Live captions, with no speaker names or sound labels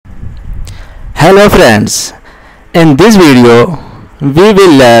Hello friends, in this video we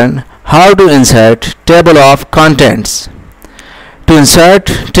will learn how to insert table of contents. To insert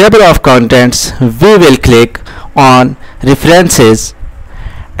table of contents we will click on references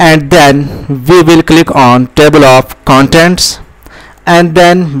and then we will click on table of contents and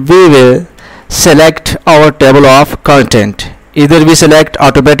then we will select our table of content. Either we select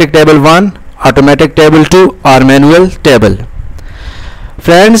automatic table 1, automatic table 2 or manual table.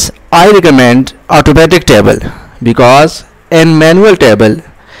 Friends, I recommend automatic table because in manual table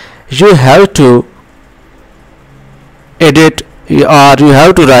you have to edit or you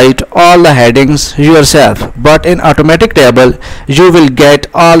have to write all the headings yourself, but in automatic table you will get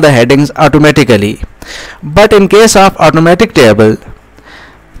all the headings automatically. But in case of automatic table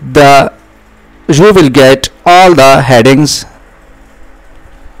you will get all the headings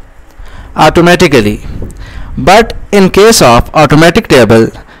automatically. But in case of automatic table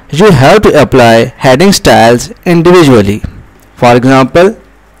you have to apply heading styles individually. For example,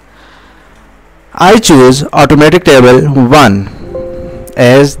 I choose automatic table 1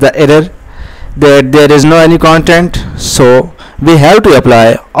 as the error that there is no any content, so we have to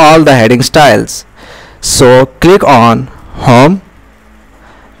apply all the heading styles. So click on home.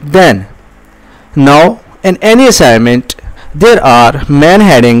 Then now in any assignment there are main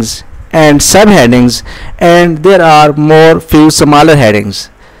headings and subheadings and there are more few smaller headings.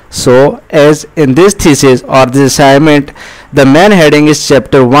 So as in this thesis or this assignment the main heading is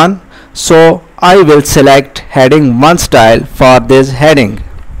chapter 1, so I will select heading 1 style for this heading.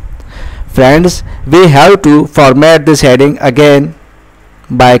 Friends, we have to format this heading again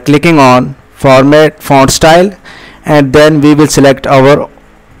by clicking on format font style and then we will select our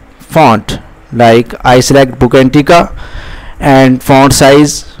font. Like I select Book Antica and font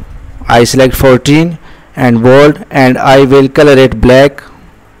size I select 14 and bold and I will color it black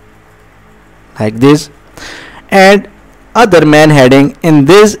like this. And other main heading in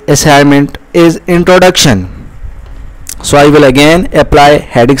this assignment is introduction, so I will again apply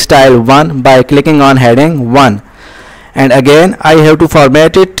heading style 1 by clicking on heading 1 and again I have to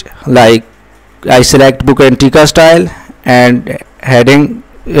format it. Like I select Book Antica style and heading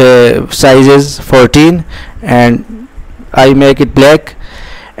size is 14 and I make it black,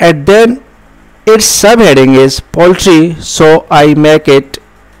 and then its subheading is poultry, so I make it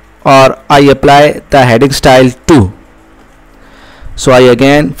or I apply the heading style 2. So I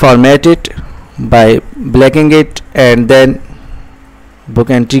again format it by blacking it and then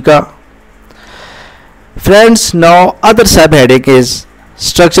Book Antica. Friends, now other subheading is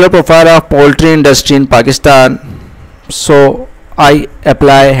structural profile of poultry industry in Pakistan, so I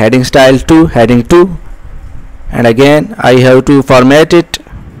apply heading style 2 heading 2 and again I have to format it.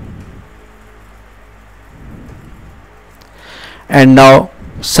 And now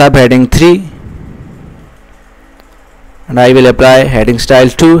subheading 3 and I will apply heading style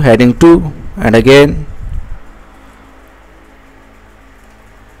 2 heading 2 and again.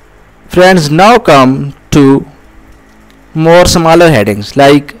 Friends, now come to more smaller headings.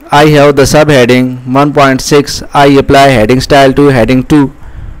 Like I have the subheading 1.6, I apply heading style 2 heading 2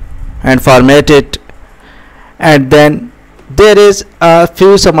 and format it. And then there is a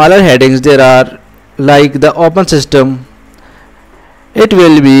few smaller headings. There are like the open system, it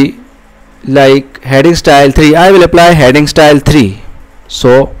will be like heading style 3, I will apply heading style 3,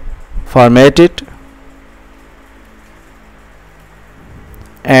 so format it.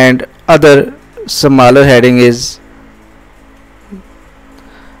 And other smaller heading is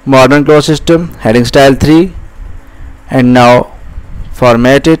modern close system heading style 3 and now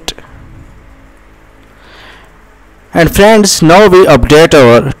format it. And friends, now we update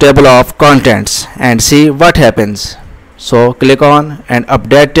our table of contents and see what happens. So click on and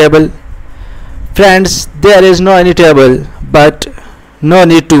update table. Friends, there is no any table, but no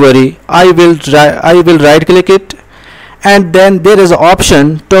need to worry. I will right click it and then there is an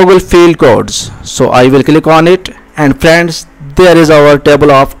option toggle field codes, so I will click on it and friends, there is our table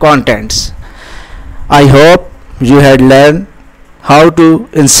of contents. I hope you had learned how to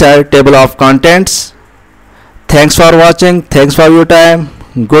insert table of contents. Thanks for watching. Thanks for your time.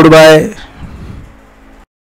 Goodbye.